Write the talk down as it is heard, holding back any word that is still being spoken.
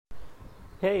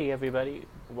Hey everybody,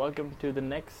 welcome to the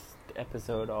next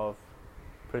episode of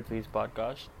Prithvi's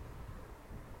podcast.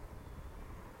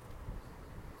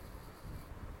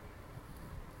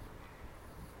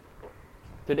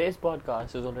 Today's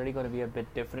podcast is already going to be a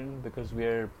bit different because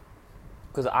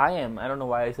I don't know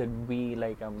why I said we,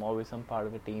 like I'm always some part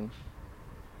of a team.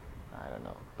 I don't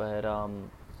know.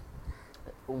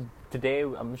 Today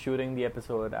I'm shooting the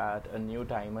episode at a new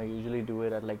time. I usually do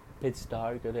it at like pitch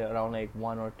dark, around like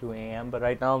 1 or 2 a.m. But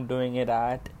right now I'm doing it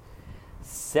at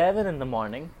 7 in the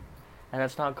morning. And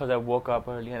that's not because I woke up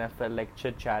early and I felt like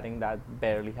chit-chatting. That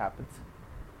barely happens.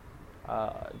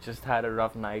 Just had a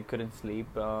rough night, couldn't sleep.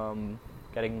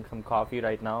 Getting some coffee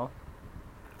right now.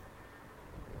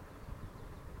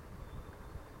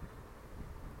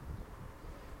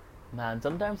 Man,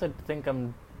 sometimes I think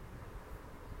I'm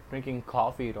drinking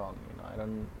coffee wrong. I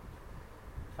don't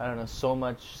know. So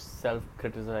much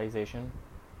self-criticization.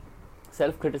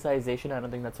 Self-criticization. I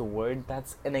don't think that's a word.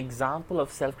 That's an example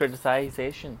of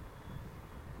self-criticization.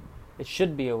 It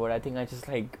should be a word. I think I just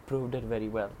like proved it very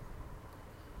well.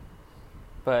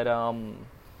 But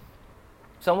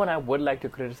someone I would like to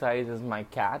criticize is my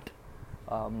cat,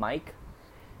 Mike.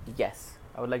 Yes,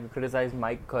 I would like to criticize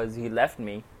Mike because he left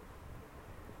me.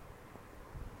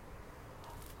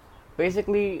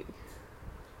 Basically,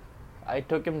 I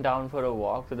took him down for a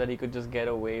walk so that he could just get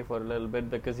away for a little bit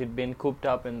because he'd been cooped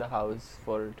up in the house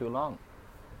for too long.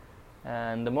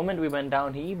 And the moment we went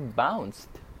down, he bounced.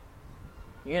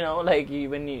 Like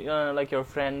your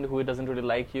friend who doesn't really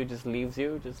like you just leaves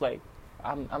you, just like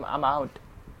I'm out.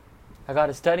 I got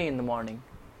to study in the morning.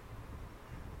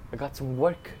 I got some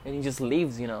work, and he just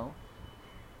leaves.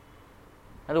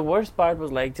 And the worst part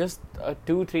was like just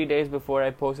 2-3 days before I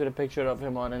posted a picture of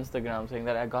him on Instagram saying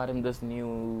that I got him this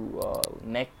new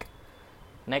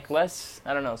necklace.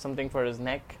 I don't know, something for his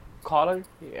neck. Collar?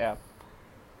 Yeah.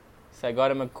 So I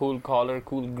got him a cool collar,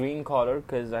 cool green collar,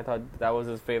 because I thought that was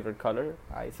his favorite color.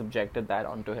 I subjected that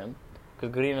onto him.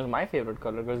 Because green is my favorite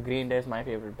color, because Green Day is my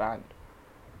favorite band.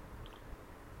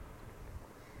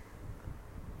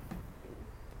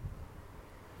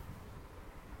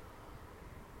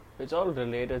 It's all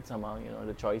related somehow,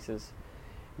 the choices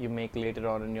you make later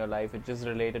on in your life. It's just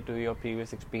related to your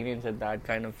previous experience, and that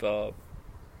kind of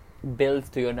builds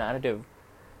to your narrative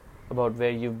about where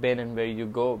you've been and where you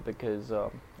go. Because I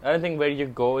don't think where you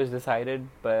go is decided,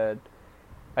 but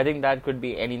I think that could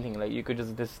be anything. Like you could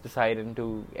just decide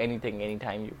into anything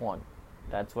anytime you want.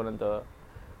 That's one of the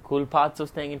cool parts of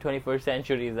staying in 21st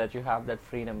century, is that you have that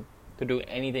freedom to do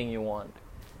anything you want.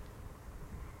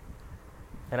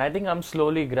 And I think I'm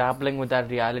slowly grappling with that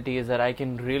reality, is that I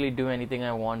can really do anything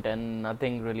I want, and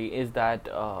nothing really is that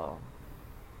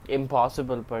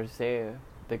impossible per se,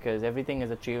 because everything is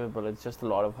achievable. It's just a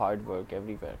lot of hard work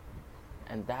everywhere.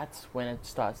 And that's when it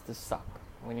starts to suck,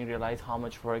 when you realize how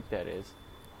much work there is.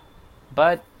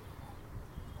 But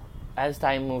as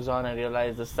time moves on, I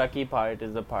realize the sucky part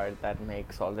is the part that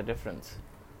makes all the difference.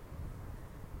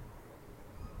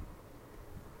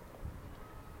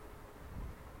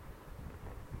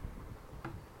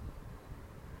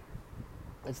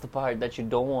 It's the part that you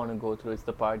don't want to go through. It's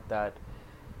the part that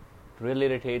really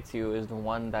irritates you, is the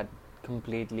one that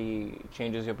completely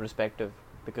changes your perspective,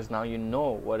 because now you know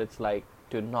what it's like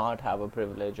to not have a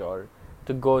privilege or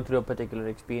to go through a particular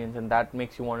experience, and that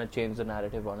makes you want to change the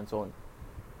narrative on its own.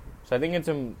 So I think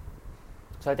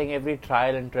every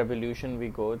trial and tribulation we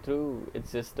go through,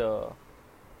 it's just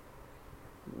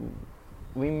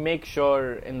we make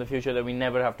sure in the future that we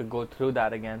never have to go through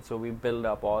that again. So we build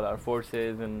up all our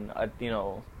forces and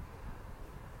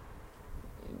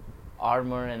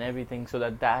armor and everything, so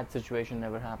that situation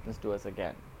never happens to us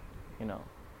again.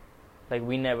 Like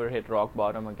we never hit rock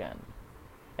bottom again.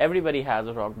 Everybody has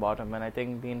a rock bottom, and I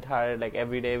think the entire, like,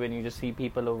 every day when you just see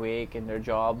people awake in their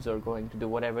jobs or going to do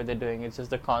whatever they're doing, it's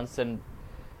just a constant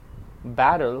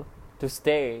battle to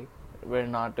stay where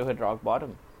not to hit rock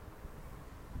bottom.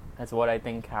 That's what I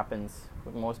think happens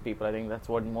with most people. I think that's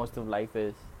what most of life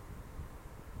is.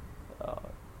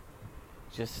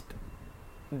 Just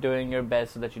doing your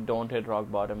best so that you don't hit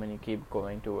rock bottom, and you keep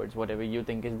going towards whatever you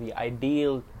think is the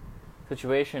ideal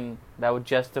situation that would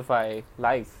justify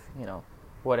life.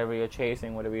 Whatever you're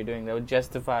chasing, whatever you're doing, that would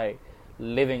justify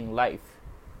living life.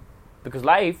 Because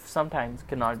life sometimes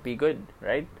cannot be good,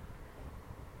 right?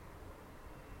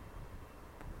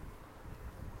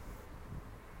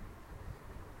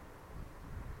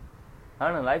 I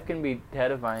don't know, life can be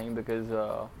terrifying because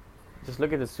just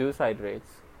look at the suicide rates.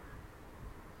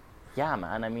 Yeah,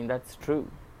 man, I mean, that's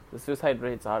true. The suicide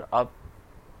rates are up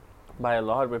by a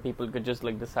lot, where people could just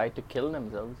like decide to kill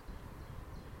themselves.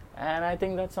 And I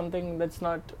think that's something that's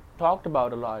not talked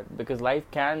about a lot, because life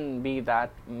can be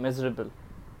that miserable.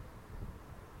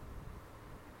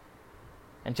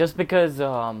 And just because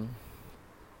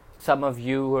some of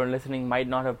you who are listening might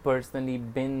not have personally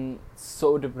been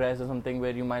so depressed or something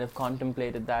where you might have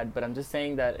contemplated that, but I'm just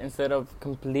saying that instead of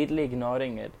completely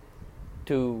ignoring it,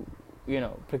 to,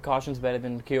 precautions better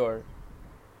than cure,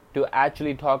 to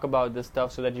actually talk about this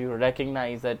stuff so that you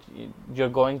recognize that you're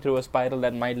going through a spiral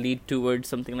that might lead towards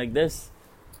something like this.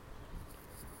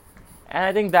 And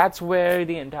I think that's where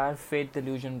the entire fate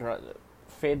delusion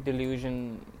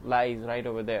lies, right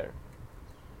over there.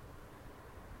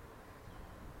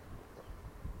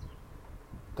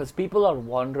 Because people are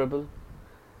vulnerable.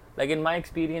 Like in my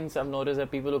experience, I've noticed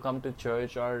that people who come to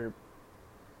church are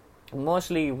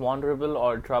mostly vulnerable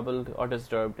or troubled or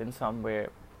disturbed in some way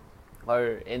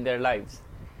or in their lives.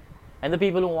 And the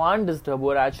people who aren't disturbed, who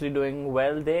are actually doing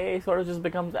well, they sort of just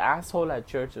become the asshole at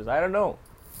churches. I don't know.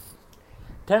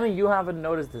 Tell me you haven't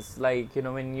noticed this. Like,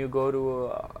 when you go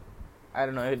to,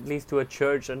 at least to a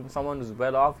church and someone who's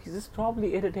well off, he's just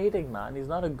probably irritating, man. He's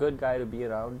not a good guy to be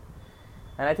around.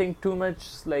 And I think too much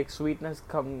sweetness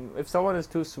if someone is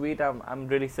too sweet, I'm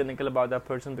really cynical about that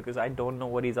person, because I don't know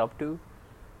what he's up to.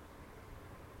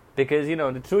 Because,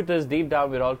 the truth is, deep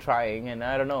down we're all trying, and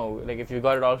I don't know, if you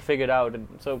got it all figured out, and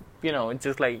so, it's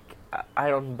just I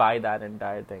don't buy that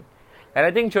entire thing. And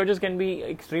I think churches can be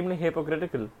extremely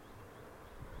hypocritical.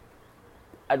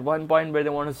 At one point where they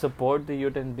want to support the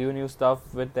youth and do new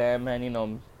stuff with them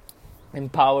and,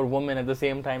 empower women, at the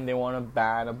same time they want to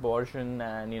ban abortion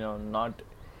and, not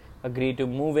agree to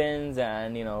move-ins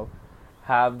and,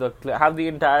 have the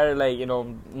entire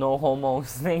no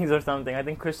homos things or something. I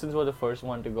think Christians were the first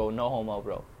one to go no homo,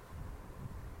 bro.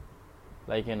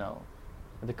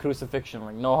 The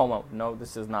crucifixion, no homo. No,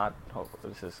 this is not homo.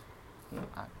 This is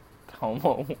not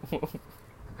homo.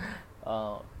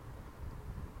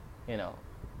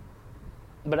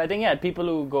 But I think people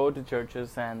who go to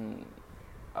churches and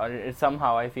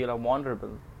somehow I feel are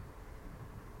vulnerable,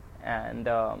 and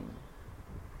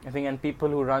I think, and people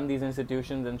who run these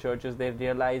institutions and churches, they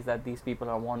realize that these people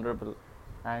are vulnerable,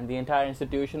 and the entire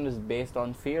institution is based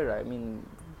on fear. I mean,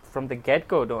 from the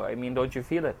get-go, don't you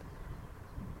feel it?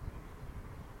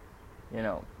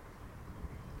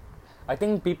 I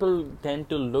think people tend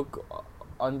to look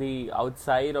on the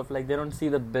outside of, they don't see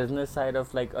the business side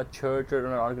of a church or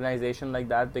an organization like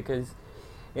that, because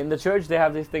in the church they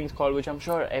have these things called, which I'm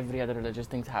sure every other religious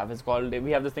things have,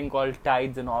 we have this thing called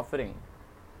tithes and offering.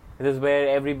 This is where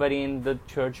everybody in the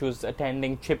church who's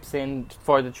attending chips in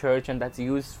for the church, and that's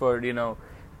used for,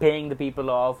 paying the people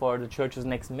off or the church's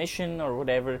next mission or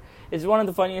whatever. It's one of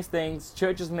the funniest things.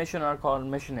 Church's mission are called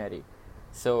missionary.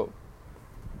 So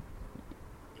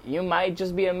you might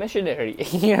just be a missionary,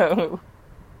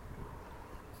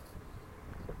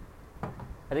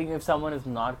 I think if someone is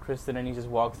not Christian and he just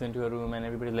walks into a room and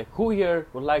everybody's like, who here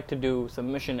would like to do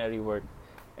some missionary work?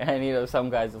 And,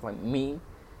 some guys are like, me.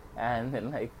 And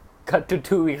then, cut to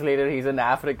 2 weeks later, he's in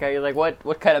Africa. You're like,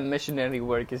 what kind of missionary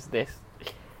work is this?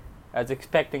 I was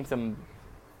expecting some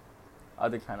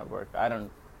other kind of work.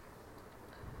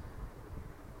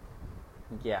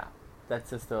 Yeah, that's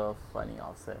just a funny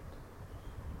offset.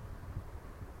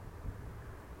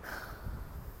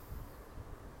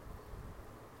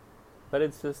 But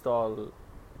it's just all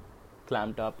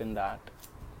clamped up in that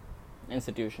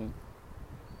institution.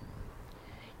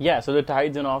 Yeah, so the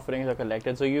tithes and offerings are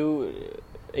collected. So you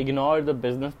ignore the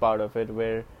business part of it,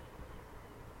 where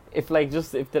if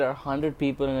there are 100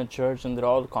 people in a church and they're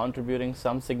all contributing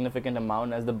some significant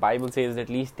amount, as the Bible says, at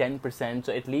least 10%,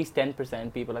 so at least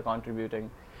 10% people are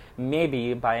contributing,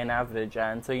 maybe by an average,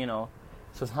 and so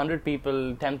so it's 100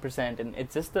 people, 10%, and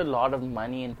it's just a lot of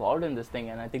money involved in this thing,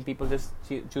 and I think people just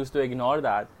choose to ignore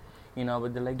that,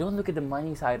 but they're like, don't look at the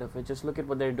money side of it, just look at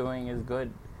what they're doing is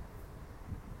good.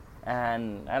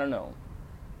 And I don't know,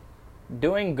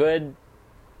 doing good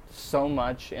so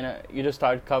much, you just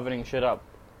start covering shit up.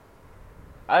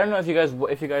 I don't know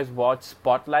if you guys watch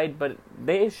Spotlight, but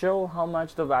they show how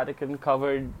much the Vatican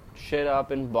covered shit up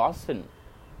in Boston.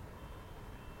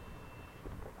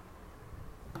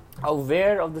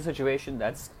 Aware of the situation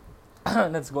that's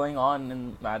going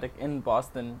on in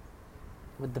Boston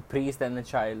with the priest and the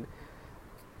child,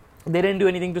 they didn't do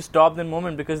anything to stop the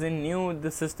moment, because they knew the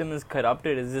system is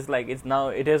corrupted. It's just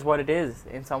it is what it is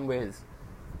in some ways.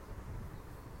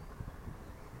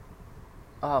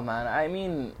 Oh man, I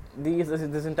mean,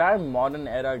 this entire modern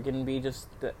era can be just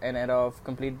an era of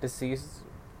complete deceiving.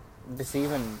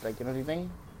 What do you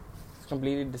think? It's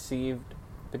completely deceived,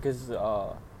 because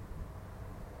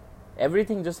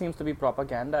everything just seems to be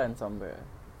propaganda in some way.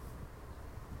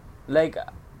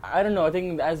 I don't know. I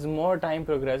think as more time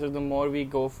progresses, the more we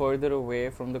go further away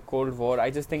from the Cold War.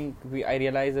 I just think I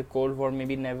realize the Cold War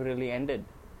maybe never really ended.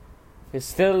 There's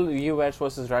still U.S.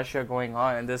 versus Russia going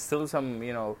on, and there's still some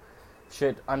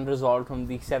shit unresolved from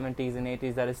the 70s and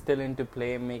 80s that is still into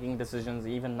play, making decisions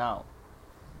even now.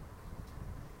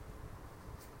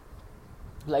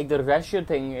 Like the Russia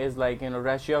thing is like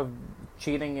Russia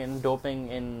cheating and doping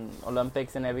in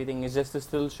Olympics and everything is just to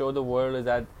still show the world is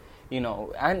that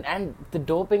and the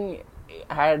doping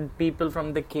had people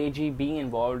from the KGB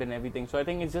involved and everything. So I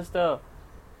think it's just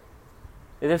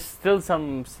there's still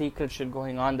some secret shit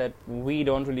going on that we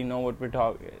don't really know what we're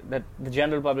talking. That the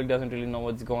general public doesn't really know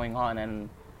what's going on, and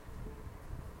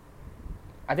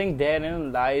I think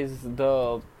therein lies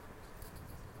the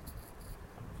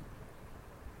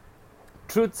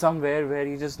truth somewhere where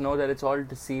you just know that it's all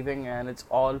deceiving and it's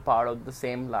all part of the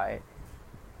same lie.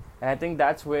 And I think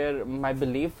that's where my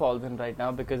belief falls in right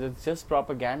now, because it's just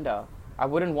propaganda. I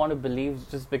wouldn't want to believe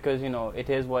just because it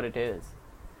is what it is.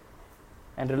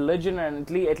 And religion, and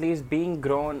at least being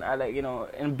grown, I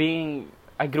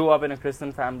grew up in a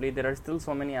Christian family. There are still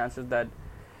so many answers that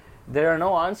there are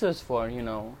no answers for,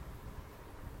 And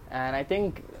I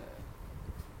think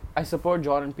I support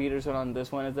Jordan Peterson on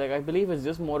this one. It's like I believe it's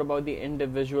just more about the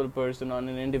individual person on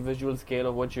an individual scale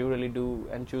of what you really do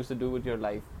and choose to do with your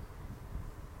life.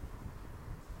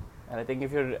 And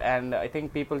I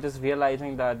think people just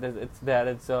realizing that it's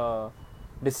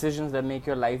decisions that make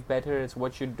your life better. It's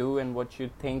what you do and what you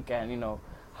think, and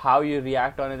how you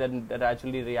react on it, that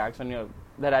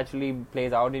actually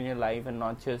plays out in your life, and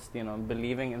not just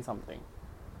believing in something.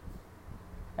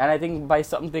 And I think by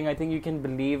something, I think you can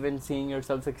believe in seeing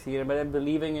yourself succeed, but then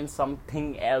believing in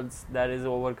something else that is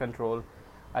over control,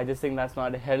 I just think that's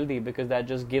not healthy, because that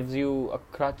just gives you a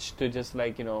crutch to just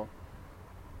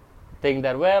think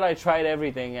that, well, I tried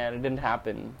everything and it didn't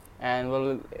happen. And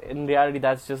well, in reality,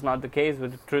 that's just not the case. But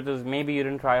the truth is, maybe you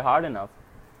didn't try hard enough.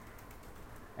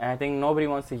 And I think nobody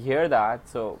wants to hear that.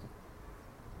 So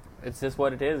it's just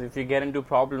what it is. If you get into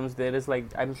problems, there is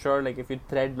I'm sure if you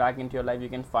thread back into your life, you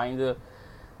can find the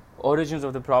origins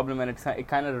of the problem, and it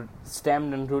kind of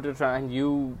stemmed and rooted from, and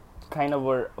you kind of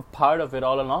were a part of it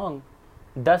all along.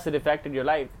 Thus, it affected your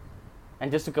life. And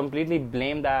just to completely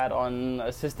blame that on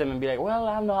a system and be like, well,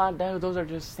 I'm not, those are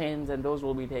just sins and those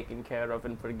will be taken care of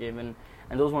and forgiven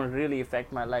and those won't really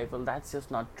affect my life. Well, that's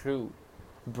just not true,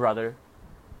 brother.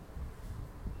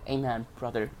 Amen,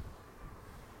 brother.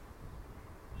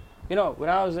 When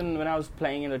I was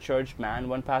playing in the church, man,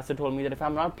 one pastor told me that if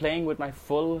I'm not playing with my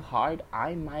full heart,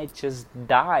 I might just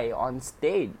die on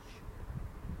stage.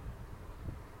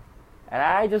 And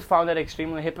I just found that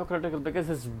extremely hypocritical, because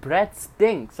his breath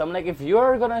stinks. I'm like, if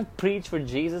you're gonna preach for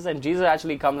Jesus and Jesus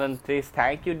actually comes and says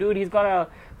thank you, dude, he's gonna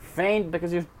faint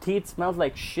because your teeth smells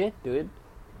like shit, dude.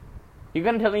 You're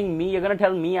gonna tell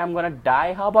me I'm gonna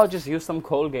die? How about just use some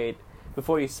Colgate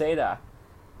before you say that,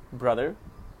 brother?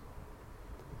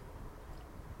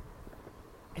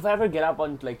 If I ever get up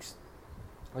on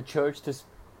a church to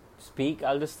speak,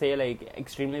 I'll just say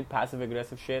extremely passive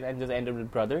aggressive shit and just end it with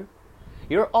brother.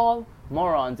 You're all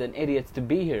morons and idiots to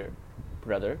be here,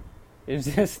 brother.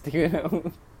 It's just,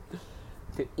 to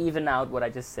even out what I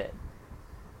just said.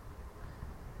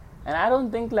 And I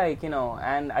don't think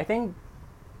and I think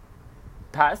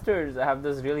pastors have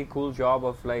this really cool job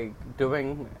of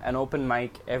doing an open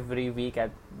mic every week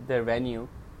at their venue.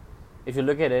 If you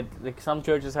look at it, some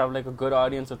churches have a good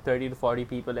audience of 30 to 40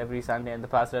 people every Sunday, and the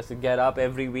pastor has to get up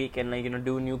every week and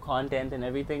do new content and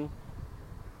everything.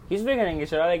 He's figuring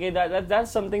it out.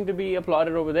 That's something to be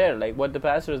applauded over there, what the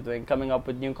pastor is doing, coming up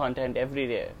with new content every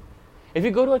day. If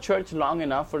you go to a church long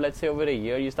enough, for let's say over a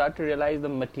year, you start to realize the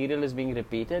material is being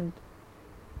repeated.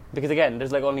 Because again,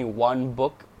 there's only one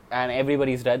book, and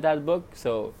everybody's read that book,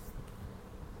 so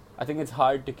I think it's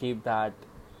hard to keep that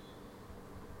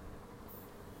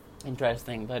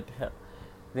interesting. But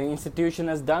the institution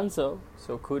has done so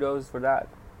kudos for that.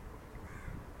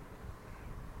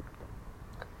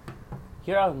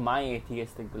 Here are my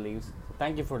atheistic beliefs.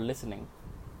 Thank you for listening,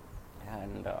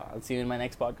 and I'll see you in my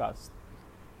next podcast.